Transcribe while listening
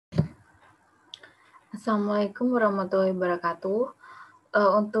Assalamualaikum warahmatullahi wabarakatuh.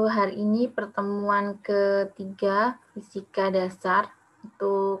 Untuk hari ini pertemuan ketiga Fisika Dasar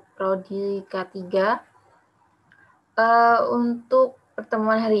untuk prodi K3. Untuk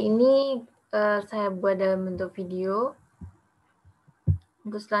pertemuan hari ini saya buat dalam bentuk video.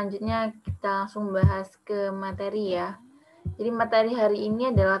 Untuk selanjutnya kita langsung bahas ke materi ya. Jadi materi hari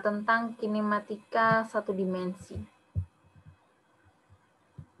ini adalah tentang kinematika satu dimensi.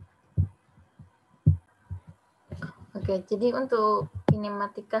 Oke, jadi untuk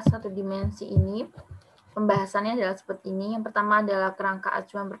kinematika satu dimensi ini, pembahasannya adalah seperti ini. Yang pertama adalah kerangka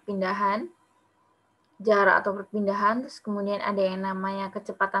acuan perpindahan, jarak atau perpindahan, terus kemudian ada yang namanya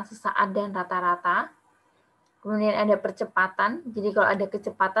kecepatan sesaat dan rata-rata. Kemudian ada percepatan, jadi kalau ada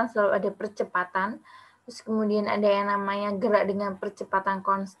kecepatan selalu ada percepatan. Terus kemudian ada yang namanya gerak dengan percepatan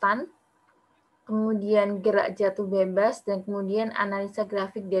konstan. Kemudian gerak jatuh bebas, dan kemudian analisa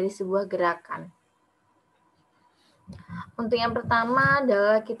grafik dari sebuah gerakan. Untuk yang pertama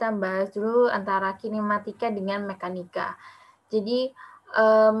adalah kita bahas dulu antara kinematika dengan mekanika. Jadi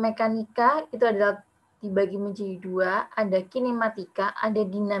mekanika itu adalah dibagi menjadi dua, ada kinematika, ada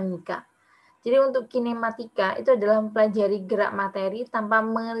dinamika. Jadi untuk kinematika itu adalah mempelajari gerak materi tanpa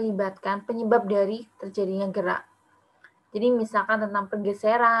melibatkan penyebab dari terjadinya gerak. Jadi misalkan tentang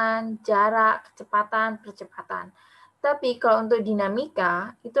pergeseran, jarak, kecepatan, percepatan. Tapi kalau untuk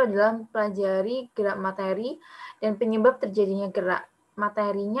dinamika, itu adalah mempelajari gerak materi dan penyebab terjadinya gerak.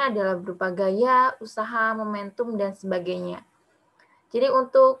 Materinya adalah berupa gaya, usaha, momentum, dan sebagainya. Jadi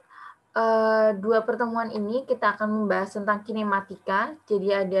untuk dua pertemuan ini kita akan membahas tentang kinematika. Jadi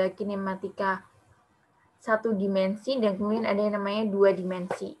ada kinematika satu dimensi dan kemudian ada yang namanya dua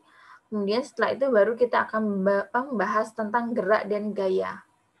dimensi. Kemudian setelah itu baru kita akan membahas tentang gerak dan gaya.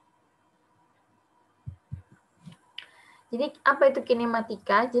 Jadi apa itu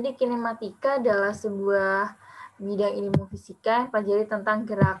kinematika? Jadi kinematika adalah sebuah bidang ilmu fisika yang pelajari tentang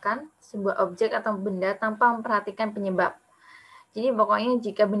gerakan sebuah objek atau benda tanpa memperhatikan penyebab. Jadi pokoknya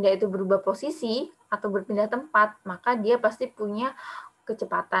jika benda itu berubah posisi atau berpindah tempat, maka dia pasti punya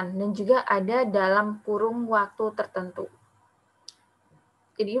kecepatan dan juga ada dalam kurun waktu tertentu.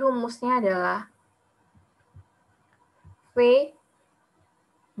 Jadi rumusnya adalah V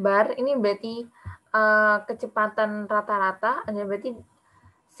bar, ini berarti kecepatan rata-rata, ada berarti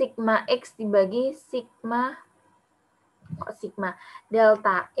sigma X dibagi sigma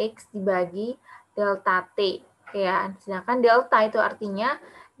delta X dibagi delta T. Ya, sedangkan delta itu artinya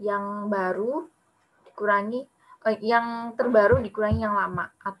yang baru dikurangi yang terbaru dikurangi yang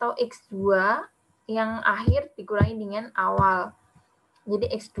lama, atau X2 yang akhir dikurangi dengan awal.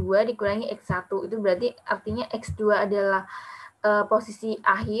 Jadi X2 dikurangi X1 itu berarti artinya X2 adalah posisi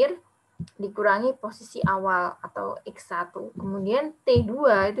akhir dikurangi posisi awal atau X1. Kemudian T2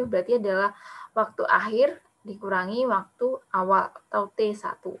 itu berarti adalah waktu akhir dikurangi waktu awal atau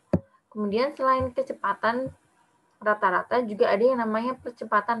T1. Kemudian selain kecepatan rata-rata juga ada yang namanya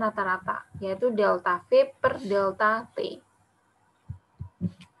percepatan rata-rata, yaitu delta V per delta T.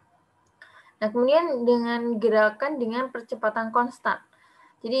 Nah, kemudian dengan gerakan dengan percepatan konstan.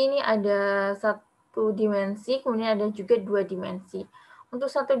 Jadi ini ada satu dimensi, kemudian ada juga dua dimensi. Untuk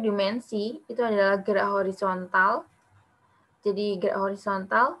satu dimensi itu adalah gerak horizontal. Jadi gerak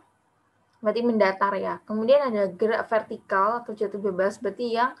horizontal berarti mendatar ya. Kemudian ada gerak vertikal atau jatuh bebas,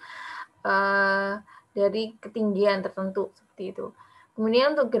 berarti yang dari ketinggian tertentu seperti itu.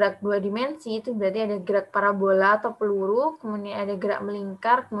 Kemudian untuk gerak dua dimensi itu berarti ada gerak parabola atau peluru, kemudian ada gerak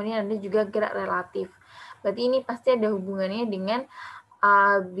melingkar, kemudian ada juga gerak relatif. Berarti ini pasti ada hubungannya dengan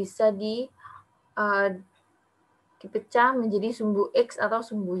bisa dipecah menjadi sumbu X atau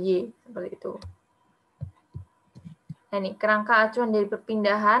sumbu Y seperti itu. Nah, ini kerangka acuan dari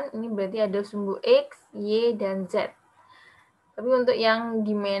perpindahan ini berarti ada sumbu X, Y, dan Z. Tapi untuk yang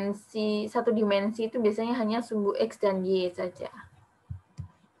dimensi satu dimensi itu biasanya hanya sumbu X dan Y saja.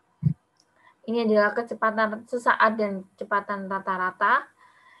 Ini adalah kecepatan sesaat dan kecepatan rata-rata.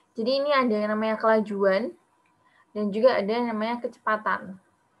 Jadi ini ada yang namanya kelajuan dan juga ada yang namanya kecepatan.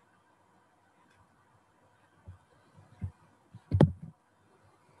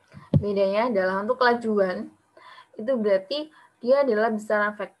 Bedanya adalah untuk kelajuan itu berarti dia adalah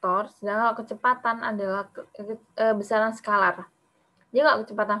besaran vektor, sedangkan kalau kecepatan adalah besaran skalar. Jadi kalau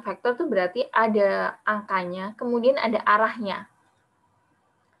kecepatan vektor itu berarti ada angkanya, kemudian ada arahnya.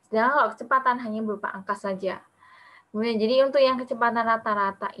 Sedangkan kalau kecepatan hanya berupa angka saja. Kemudian jadi untuk yang kecepatan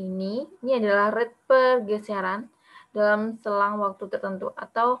rata-rata ini adalah rate pergeseran dalam selang waktu tertentu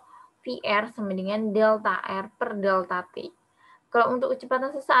atau VR sama dengan delta R per delta T. Kalau untuk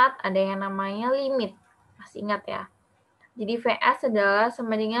kecepatan sesaat ada yang namanya limit. Masih ingat ya? Jadi VS adalah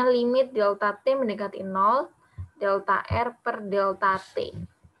sama dengan limit delta T mendekati 0, delta R per delta T.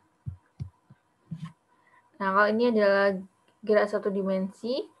 Nah, kalau ini adalah gerak satu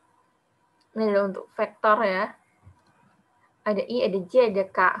dimensi, ini adalah untuk vektor ya. Ada I, ada J, ada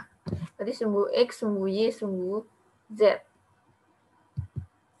K. Berarti sumbu X, sumbu Y, sumbu Z.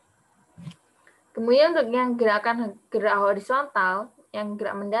 Kemudian untuk yang gerak horizontal, yang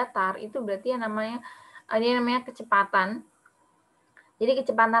gerak mendatar, itu berarti yang namanya kecepatan. Jadi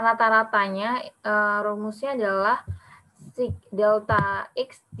kecepatan rata-ratanya rumusnya adalah delta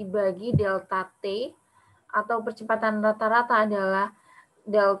X dibagi delta T, atau percepatan rata-rata adalah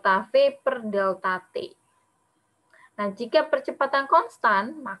delta V per delta T. Nah, jika percepatan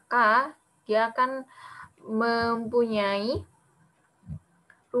konstan, maka dia akan mempunyai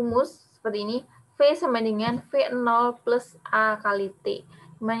rumus seperti ini, V sama dengan V0 plus A kali T,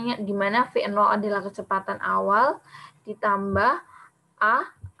 di mana V0 adalah kecepatan awal, ditambah A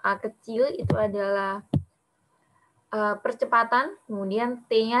kecil itu adalah percepatan, kemudian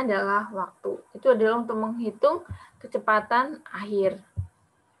T-nya adalah waktu. Itu adalah untuk menghitung kecepatan akhir.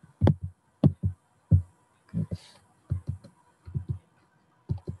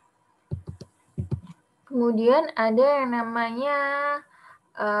 Kemudian ada yang namanya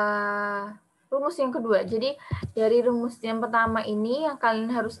rumus yang kedua. Jadi dari rumus yang pertama ini yang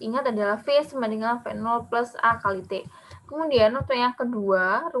kalian harus ingat adalah V sama dengan V0 plus A kali T. Kemudian untuk yang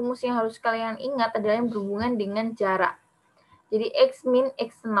kedua, rumus yang harus kalian ingat adalah yang berhubungan dengan jarak. Jadi X min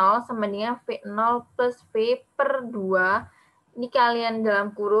X0 sama dengan V0 plus V per 2. Ini kalian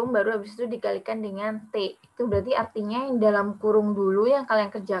dalam kurung, baru habis itu dikalikan dengan T. Itu berarti artinya yang dalam kurung dulu yang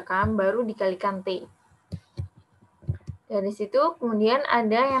kalian kerjakan, baru dikalikan T. Dari situ kemudian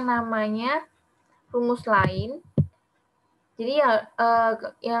ada yang namanya rumus lain. Jadi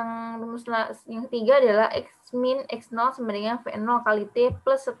yang rumus yang ketiga adalah X min X0 sama dengan V0 kali T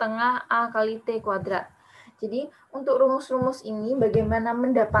plus setengah A kali T kuadrat. Jadi untuk rumus-rumus ini bagaimana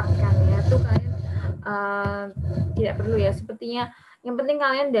mendapatkannya itu kalian tidak perlu ya. Sepertinya yang penting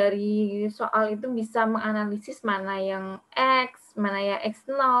kalian dari soal itu bisa menganalisis mana yang X, mana yang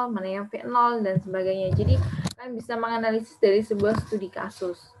X0, mana yang V0, dan sebagainya. Jadi kalian bisa menganalisis dari sebuah studi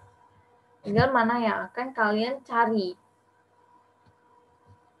kasus. Tinggal mana yang akan kalian cari.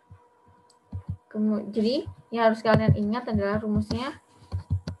 Jadi yang harus kalian ingat adalah rumusnya.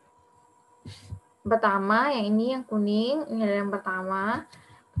 Pertama, yang ini yang kuning, ini adalah yang pertama.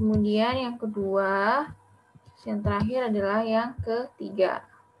 Kemudian yang kedua, yang terakhir adalah yang ketiga.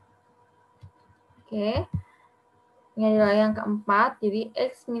 Oke. Ini adalah yang keempat, jadi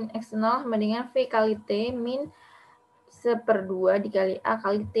X min X0 sama dengan V kali T min 1/2 dikali A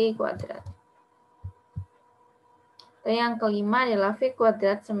kali T kuadrat. Dan yang kelima adalah V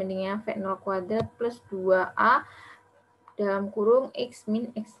kuadrat sama dengan V0 kuadrat plus 2A dalam kurung X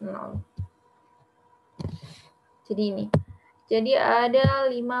min X0. Jadi ini. Jadi ada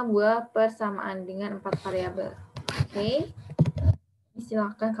 5 buah persamaan dengan 4 variabel. Oke.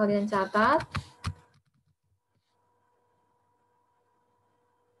 Silakan kalian catat.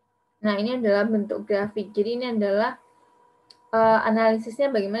 Nah, ini adalah bentuk grafik. Jadi ini adalah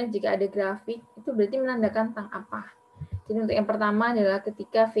analisisnya bagaimana jika ada grafik, itu berarti menandakan tentang apa. Jadi untuk yang pertama adalah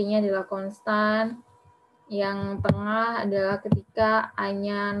ketika V-nya adalah konstan, yang tengah adalah ketika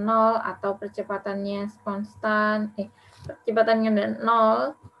A-nya 0 atau percepatannya konstan, percepatannya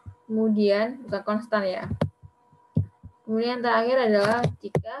 0, kemudian bukan konstan ya. Kemudian yang terakhir adalah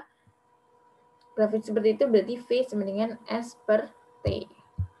jika grafik seperti itu berarti V sama dengan S per T.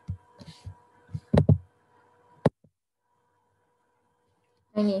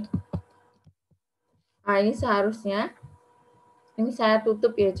 Nah, ini seharusnya, ini saya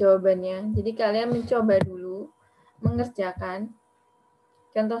tutup ya jawabannya. Jadi kalian mencoba dulu mengerjakan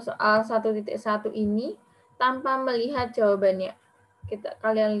contoh soal 1.1 ini tanpa melihat jawabannya.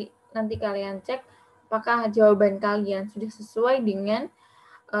 Nanti kalian cek apakah jawaban kalian sudah sesuai dengan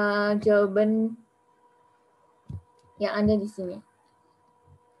jawaban yang ada di sini.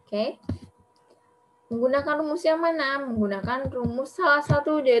 Oke. Menggunakan rumus yang mana? Menggunakan rumus salah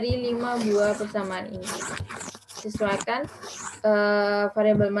satu dari 5 buah persamaan ini. Sesuaikan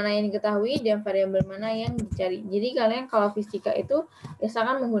variabel mana yang diketahui dan variabel mana yang dicari. Jadi kalian kalau fisika itu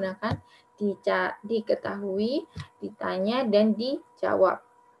biasakan menggunakan diketahui, ditanya, dan dijawab.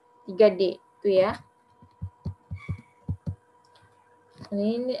 3D itu ya.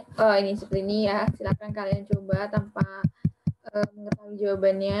 Ini seperti ini ya. Silakan kalian coba tanpa mengetahui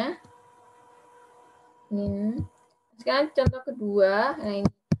jawabannya. Sekarang contoh kedua. Nah,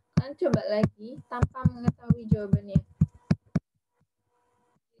 ini kalian coba lagi tanpa mengetahui jawabannya.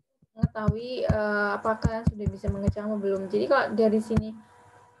 mengetahui apakah sudah bisa mengerjakan atau belum. Jadi kalau dari sini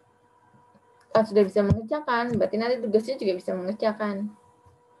sudah bisa mengerjakan, berarti nanti tugasnya juga bisa mengerjakan.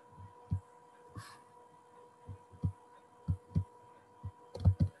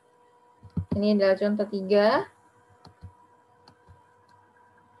 Ini adalah contoh 3.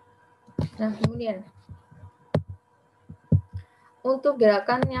 Nah, kemudian untuk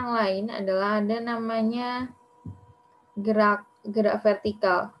gerakan yang lain adalah ada namanya gerak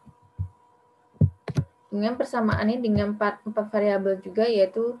vertikal. Dengan persamaannya dengan 4 variabel juga,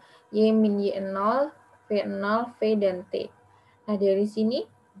 yaitu Y min Y0, V0, V, dan T. Nah, dari sini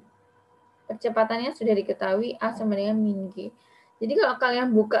percepatannya sudah diketahui A sama dengan min G. Jadi kalau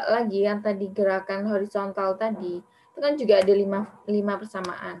kalian buka lagi yang tadi gerakan horizontal tadi, itu kan juga ada 5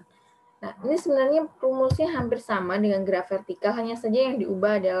 persamaan. Nah, ini sebenarnya rumusnya hampir sama dengan gerak vertikal, hanya saja yang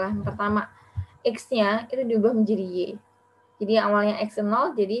diubah adalah yang pertama, X-nya itu diubah menjadi Y. Jadi yang awalnya X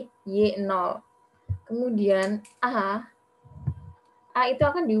 0 jadi Y 0. Kemudian A itu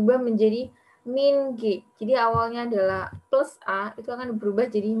akan diubah menjadi min G. Jadi awalnya adalah plus A, itu akan berubah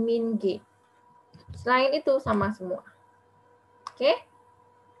jadi min G. Selain itu sama semua. Oke?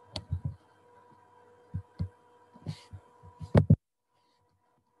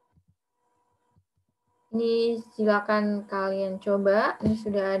 Ini silakan kalian coba. Ini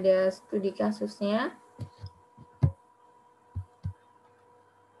sudah ada studi kasusnya.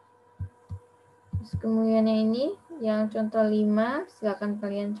 Terus kemudian ini yang contoh 5, silakan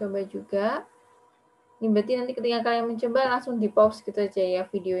kalian coba juga. Ini berarti nanti ketika kalian mencoba langsung di pause gitu aja ya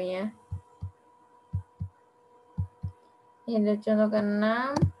videonya. Ini ada contoh ke-6.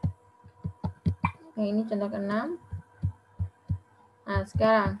 Nah, ini contoh ke-6. Nah,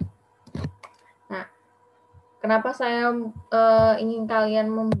 sekarang. Nah, kenapa saya ingin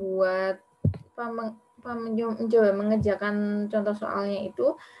kalian membuat mencoba mengerjakan contoh soalnya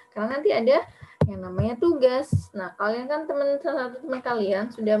itu? Karena nanti ada yang namanya tugas. Nah, kalian kan salah satu teman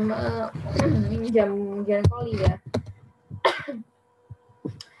kalian sudah meminjam ujian koli ya.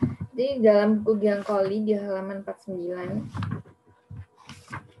 Jadi dalam buku ujian koli di halaman 49,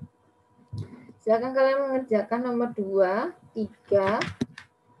 silakan kalian mengerjakan nomor 2, 3,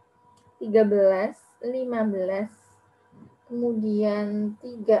 13, 15, kemudian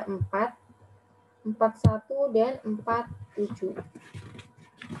 34, 41, dan 47.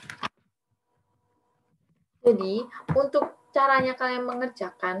 Jadi, untuk caranya kalian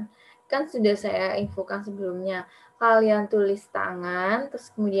mengerjakan, kan sudah saya infokan sebelumnya. Kalian tulis tangan,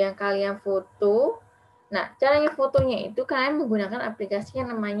 terus kemudian kalian foto. Nah, caranya fotonya itu kalian menggunakan aplikasi yang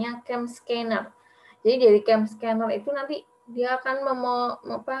namanya cam scanner. Jadi dari cam scanner itu nanti dia akan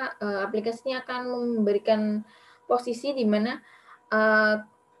aplikasinya akan memberikan posisi di mana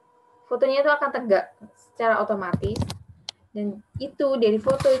fotonya itu akan tegak secara otomatis. Dan itu dari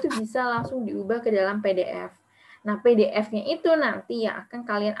foto itu bisa langsung diubah ke dalam PDF. Nah, PDF-nya itu nanti yang akan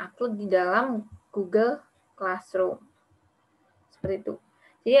kalian upload di dalam Google Classroom. Seperti itu.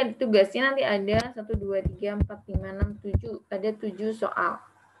 Jadi ada tugasnya nanti ada 1, 2, 3, 4, 5, 6, 7. Ada 7 soal.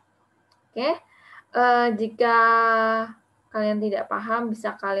 Oke. Jika kalian tidak paham,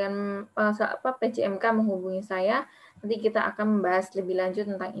 bisa kalian PJMK menghubungi saya. Nanti kita akan membahas lebih lanjut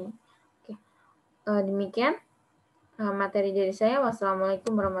tentang ini. Oke. Demikian materi dari saya.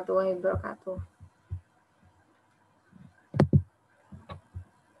 Wassalamualaikum warahmatullahi wabarakatuh.